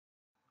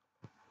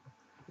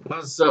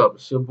What's up?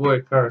 It's your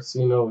boy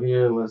Carcino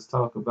here, and let's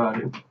talk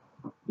about it.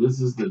 This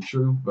is the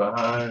truth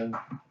behind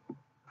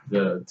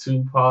the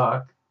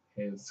Tupac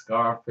and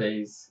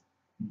Scarface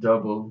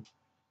double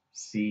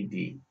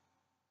CD.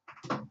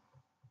 A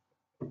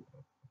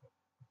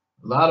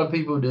lot of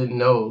people didn't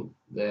know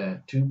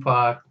that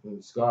Tupac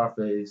and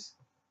Scarface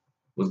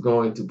was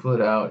going to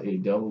put out a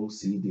double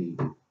CD,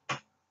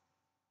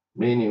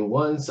 meaning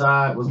one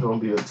side was going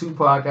to be a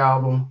Tupac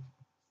album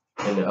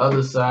and the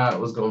other side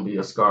was going to be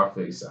a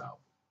Scarface album.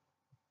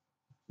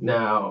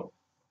 Now,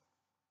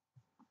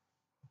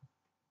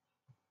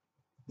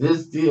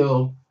 this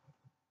deal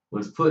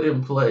was put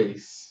in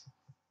place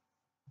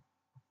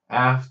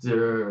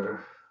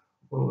after,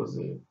 what was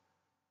it?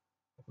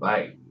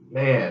 Like,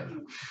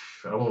 man,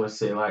 I want to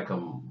say like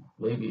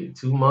maybe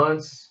 2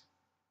 months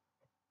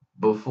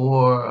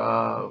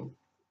before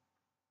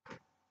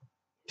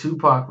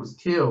Tupac was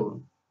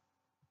killed.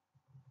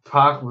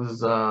 Pac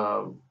was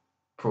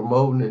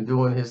promoting and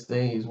doing his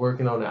thing. He's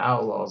working on the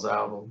Outlaws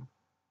album,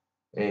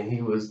 and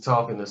he was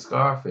talking to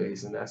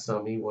Scarface, and that's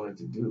something he wanted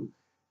to do.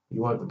 He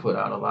wanted to put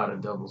out a lot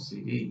of double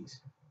CDs.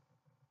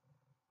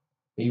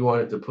 He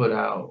wanted to put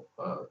out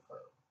a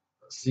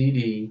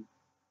CD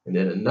and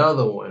then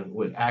another one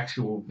with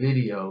actual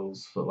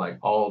videos for like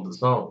all the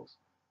songs.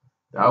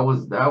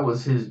 That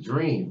was his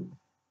dream,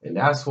 and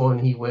that's when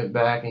he went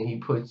back and he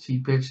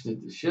pitched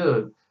it to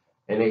Suge,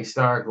 and they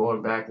started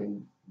going back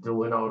and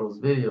doing all those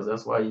videos.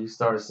 That's why you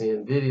start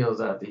seeing videos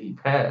after he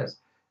passed.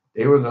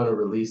 They were gonna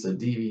release a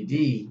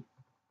DVD,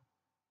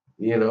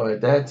 at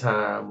that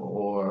time,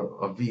 or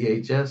a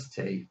VHS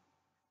tape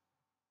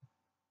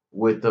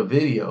with the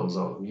videos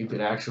on them. You could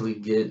actually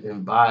get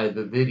and buy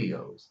the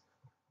videos,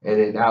 and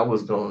then that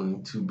was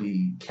going to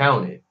be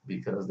counted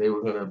because they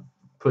were gonna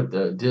put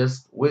the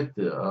disc with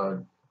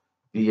the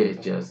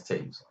VHS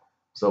tapes.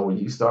 So when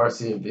you start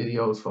seeing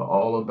videos for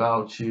All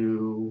About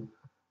You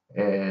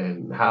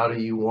and How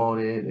Do You Want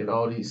It and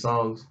all these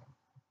songs,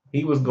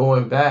 he was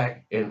going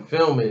back and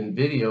filming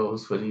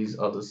videos for these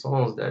other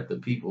songs that the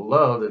people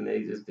loved and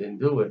they just didn't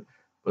do it.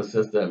 But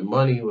since that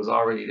money was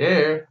already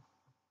there,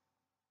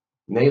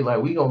 and they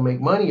like, we gonna make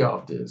money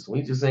off this.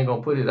 We just ain't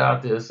gonna put it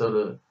out there so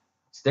the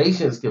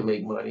stations can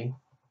make money.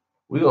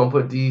 We gonna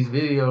put these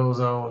videos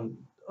on,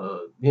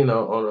 on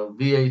a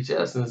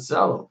VHS and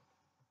sell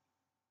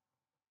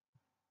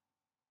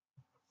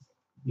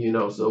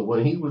them. So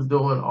when he was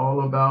doing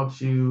All About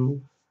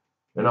You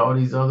and all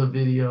these other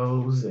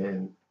videos,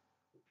 and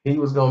he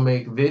was gonna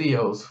make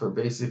videos for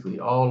basically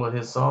all of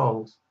his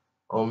songs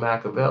on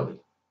Machiavelli.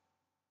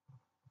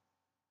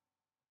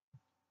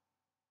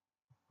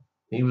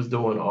 He was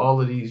doing all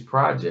of these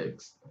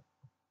projects.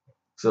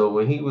 So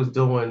when he was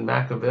doing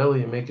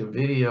Machiavelli and making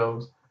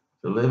videos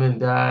to Live and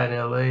Die in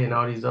LA and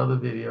all these other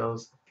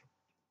videos,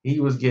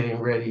 he was getting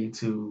ready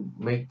to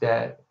make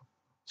that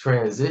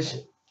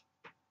transition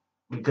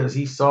because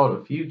he saw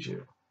the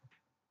future.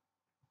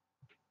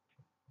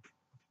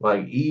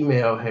 Like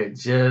email had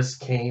just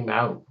came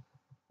out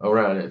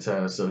around that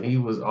time. So he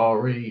was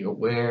already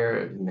aware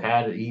and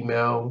had an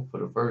email for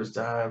the first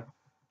time.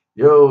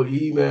 Yo,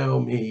 email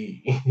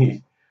me.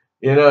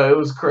 It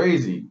was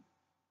crazy,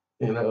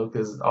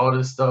 because all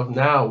this stuff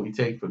now we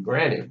take for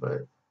granted.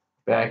 But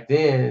back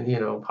then,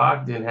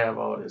 Pac didn't have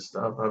all this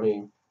stuff. I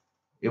mean,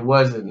 it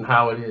wasn't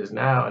how it is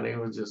now. And they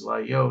was just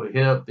like, yo,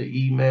 hit up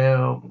the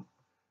email.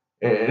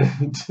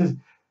 And,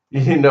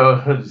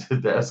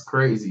 that's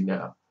crazy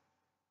now.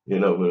 But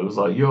it was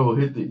like, yo,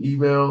 hit the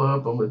email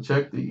up. I'm gonna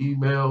check the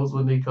emails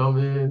when they come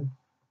in.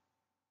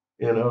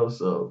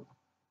 So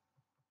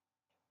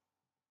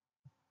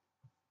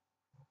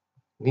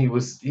he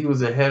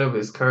was ahead of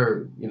his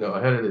curve,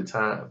 ahead of the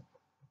time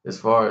as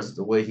far as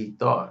the way he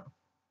thought.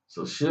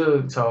 So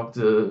Suge talked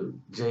to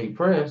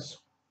j.prince,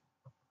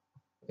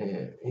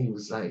 and he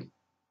was like,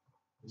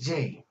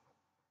 Jay,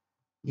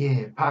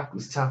 yeah, Pac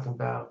was talking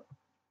about,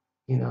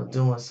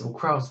 doing some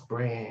cross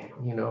brand,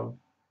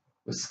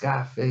 with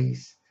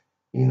Scarface,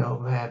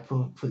 had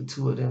put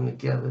two of them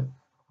together,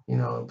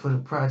 and put a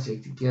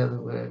project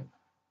together where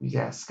we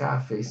got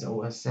Scarface on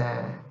one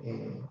side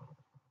and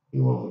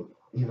you want,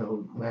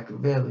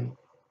 Machiavelli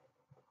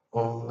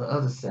on the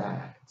other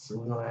side. So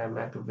we're gonna have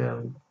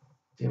Machiavelli,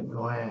 then we're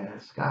gonna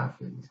have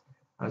Scarface.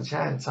 I'm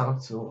trying to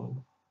talk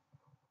to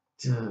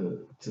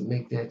him to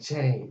make that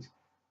change.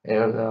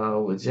 And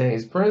what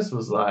James Prince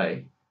was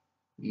like,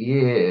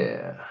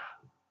 yeah,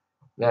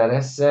 now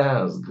that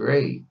sounds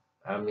great.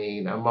 I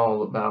mean, I'm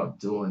all about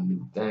doing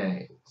new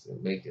things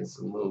and making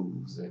some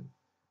moves, and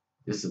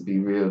this would be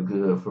real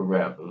good for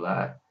Rap a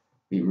Lot,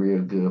 be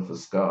real good for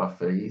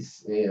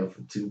Scarface, and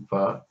for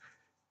Tupac.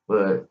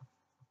 But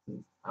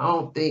I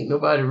don't think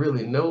nobody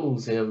really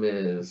knows him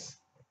as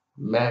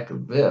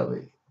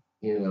Machiavelli.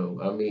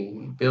 I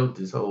mean, he built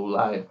his whole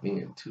life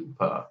being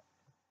Tupac.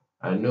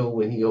 I know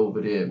when he over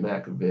there at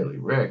Machiavelli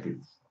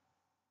Records,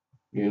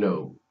 you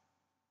know,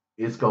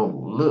 it's gonna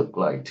look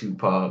like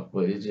Tupac,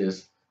 but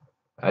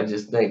I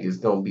just think it's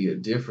gonna be a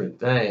different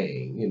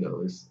thing.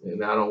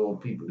 And I don't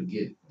want people to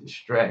get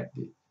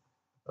distracted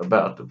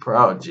about the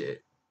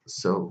project.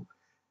 So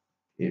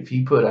if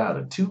he put out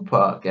a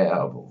Tupac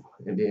album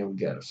and then we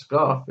got a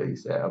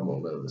Scarface album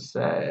on the other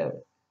side,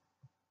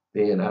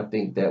 then I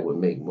think that would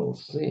make more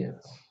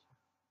sense.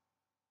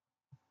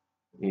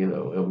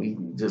 And we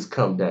can just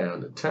come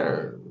down to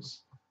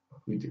terms.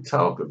 We could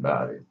talk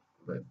about it.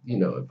 But,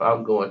 if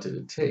I'm going to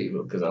the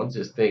table, because I'm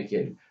just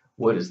thinking,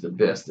 what is the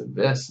best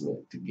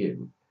investment to get,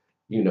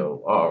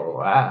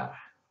 ROI,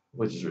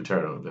 which is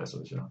return on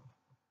investment, y'all.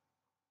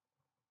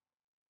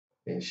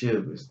 And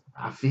Suge was,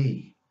 I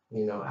feel,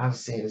 I was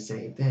saying the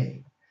same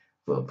thing.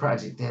 For a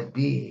project that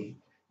big,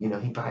 he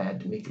probably had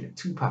to make it a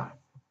Tupac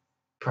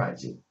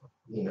project,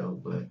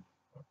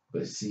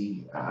 but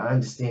see, I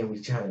understand what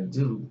he's trying to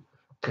do.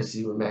 Cause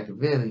see, with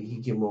Machiavelli, he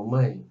get more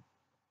money,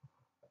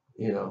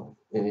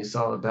 and it's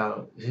all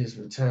about his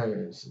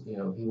returns. He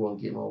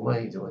won't get more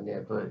money doing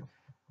that. But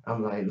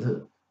I'm like,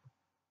 look,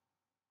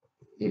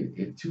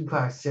 if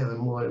Tupac's selling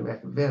more than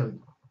Machiavelli,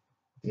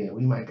 then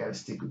we might gotta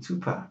stick with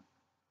Tupac,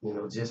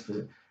 just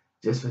for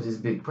this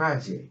big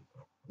project.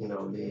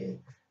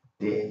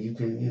 Then you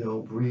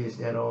can, bridge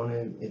that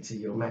on into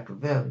your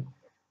Machiavelli.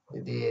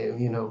 And then,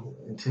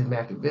 until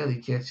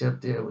Machiavelli catch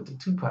up there with the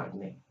Tupac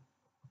name.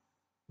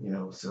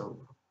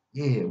 So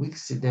yeah, we can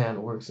sit down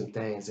and work some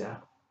things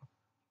out.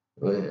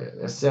 Well,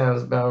 that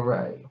sounds about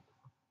right.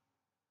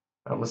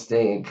 I'ma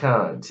stay in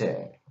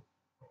contact.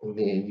 And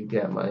then you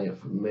got my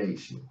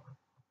information.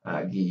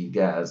 I'll give you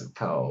guys a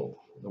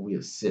call and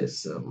we'll set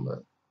something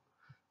up.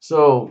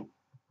 So,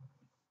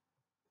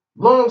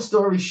 long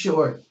story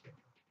short,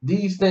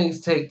 these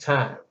things take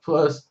time.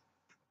 Plus,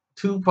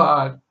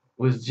 Tupac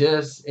was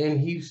just in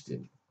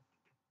Houston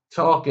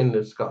talking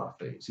to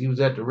Scarface. He was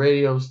at the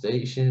radio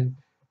station,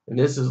 and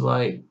this is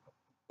like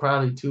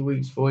probably 2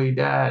 weeks before he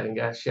died and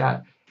got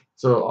shot.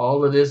 So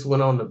all of this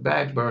went on the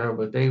back burner,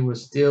 but they were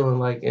still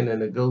in a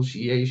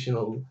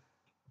negotiational,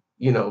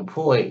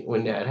 point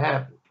when that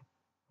happened.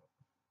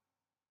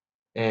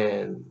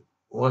 And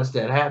once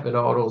that happened,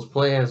 all those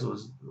plans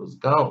was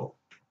gone.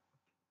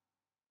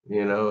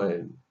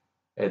 And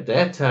at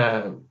that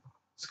time,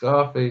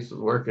 Scarface was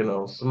working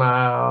on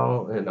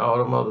Smile and all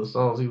them other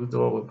songs he was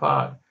doing with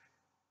Pac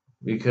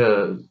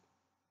because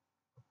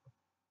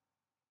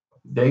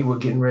they were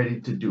getting ready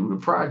to do the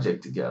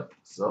project together.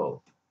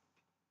 So,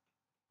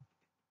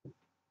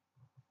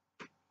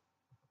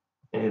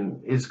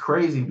 and it's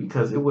crazy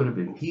because it would have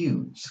been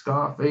huge.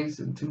 Scarface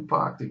and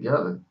Tupac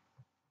together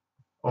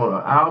on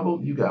an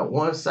album. You got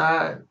one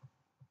side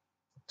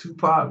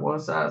Tupac, one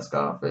side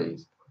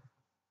Scarface.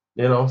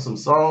 Then on some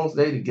songs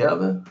they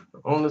together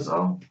on the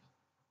song.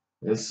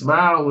 And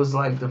Smile was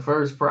like the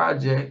first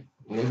project,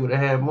 and they would have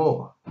had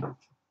more.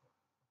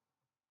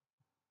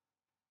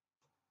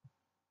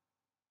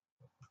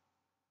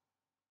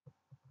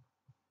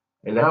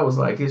 And that was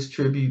like his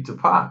tribute to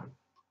Pac.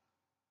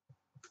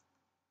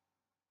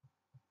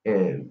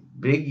 And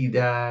Biggie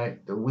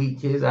died the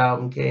week his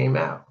album came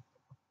out.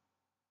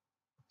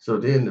 So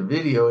then the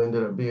video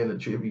ended up being a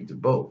tribute to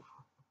both.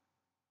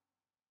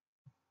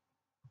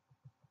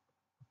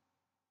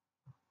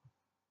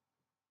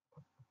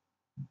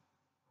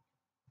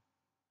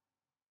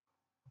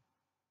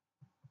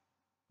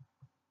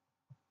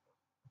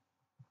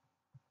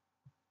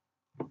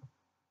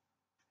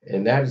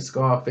 And that is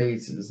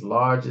Scarface's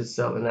largest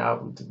selling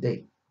album to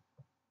date.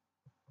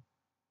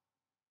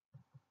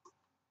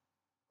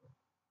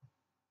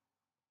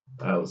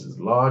 That was his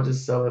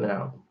largest selling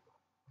album.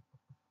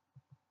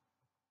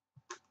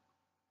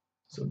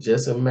 So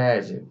just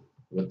imagine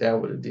what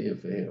that would have did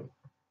for him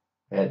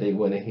had they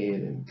went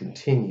ahead and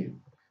continued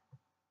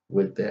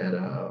with that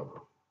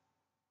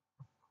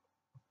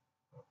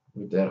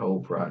whole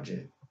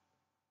project.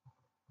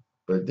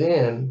 But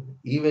then,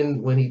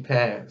 even when he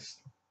passed,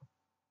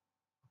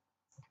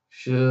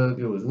 Suge,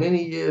 it was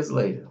many years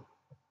later,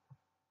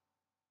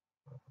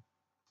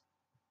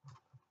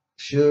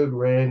 Suge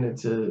ran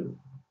into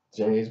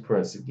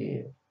j.prince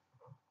again.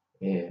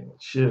 And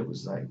Suge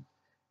was like,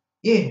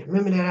 yeah,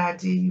 remember that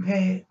idea you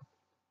had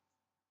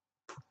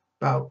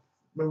remember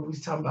we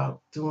was talking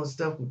about doing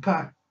stuff with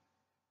Pac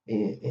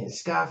and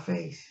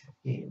Scarface?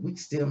 Yeah, we can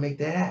still make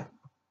that happen.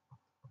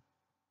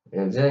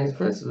 And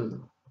j.prince was,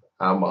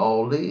 I'm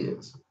all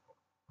ears.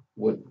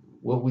 What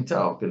we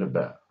talking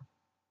about?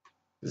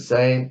 The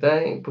same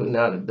thing, putting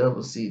out a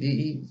double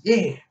CD.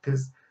 Yeah,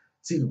 because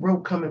see the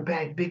rope coming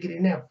back bigger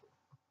than ever.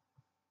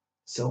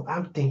 So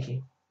I'm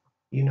thinking,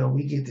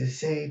 we get the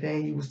same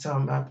thing you was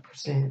talking about, the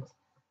percentage.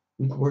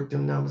 We can work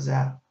them numbers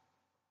out.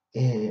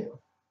 And,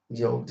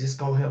 this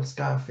gonna help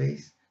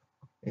Scarface.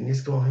 And this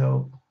gonna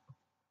help,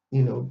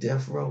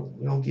 Death Row.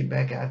 We're gonna get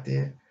back out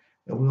there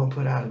and we're gonna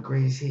put out the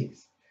greatest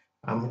hits.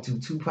 I'm gonna do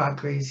Tupac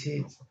greatest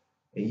hits,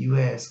 and you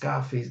had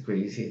Scarface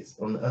greatest hits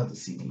on the other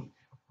CD.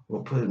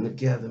 We'll put them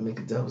together, make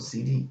a double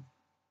CD.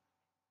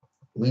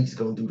 We just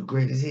gonna do the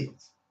greatest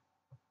hits.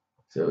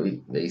 So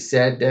they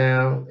sat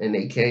down and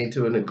they came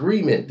to an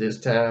agreement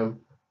this time,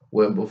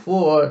 when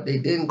before they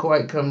didn't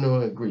quite come to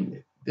an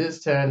agreement.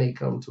 This time they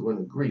come to an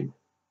agreement.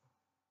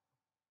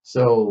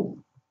 So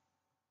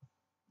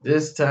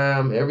this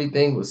time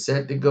everything was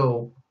set to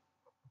go.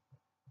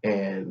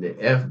 And the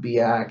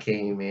FBI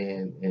came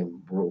in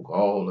and broke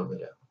all of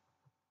it up.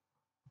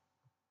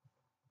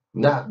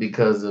 Not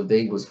because of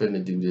they was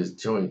finna do this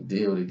joint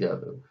deal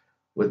together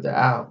with the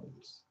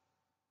albums,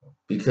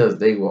 because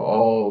they were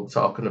all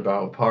talking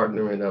about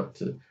partnering up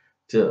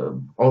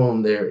to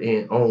own their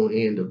own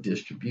end of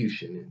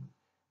distribution, and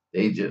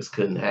they just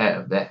couldn't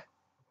have that.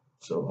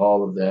 So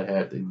all of that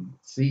had to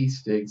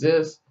cease to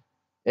exist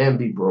and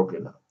be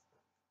broken up.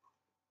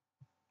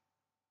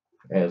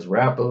 As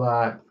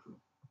Rap-A-Lot,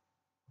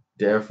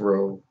 Death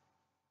Row,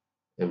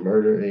 and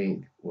Murder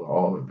Inc. were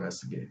all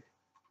investigated,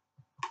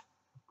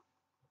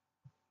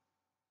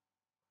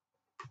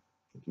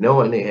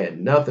 knowing they had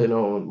nothing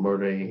on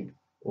Murder Inc.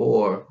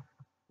 or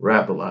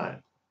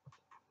Rap-A-Lot.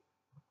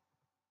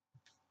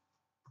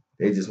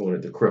 They just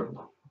wanted to cripple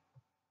them.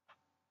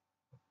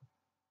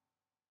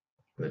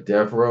 But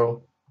Death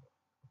Row,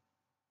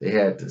 they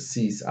had to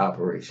cease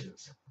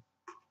operations.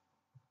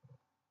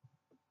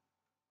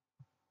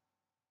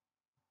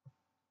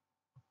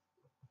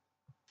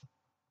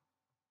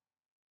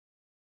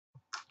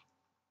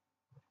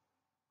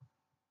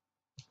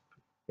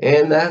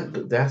 And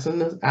that's in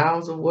the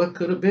hours of what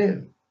could have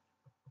been.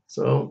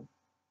 So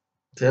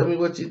tell me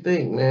what you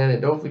think, man.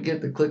 And don't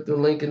forget to click the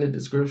link in the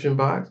description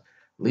box.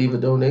 Leave a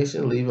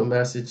donation, leave a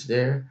message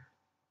there.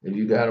 If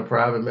you got a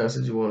private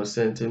message you want to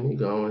send to me,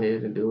 go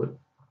ahead and do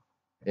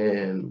it.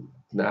 And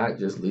not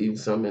just leave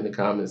some in the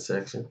comment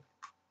section.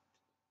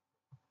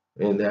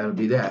 And that'll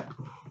be that.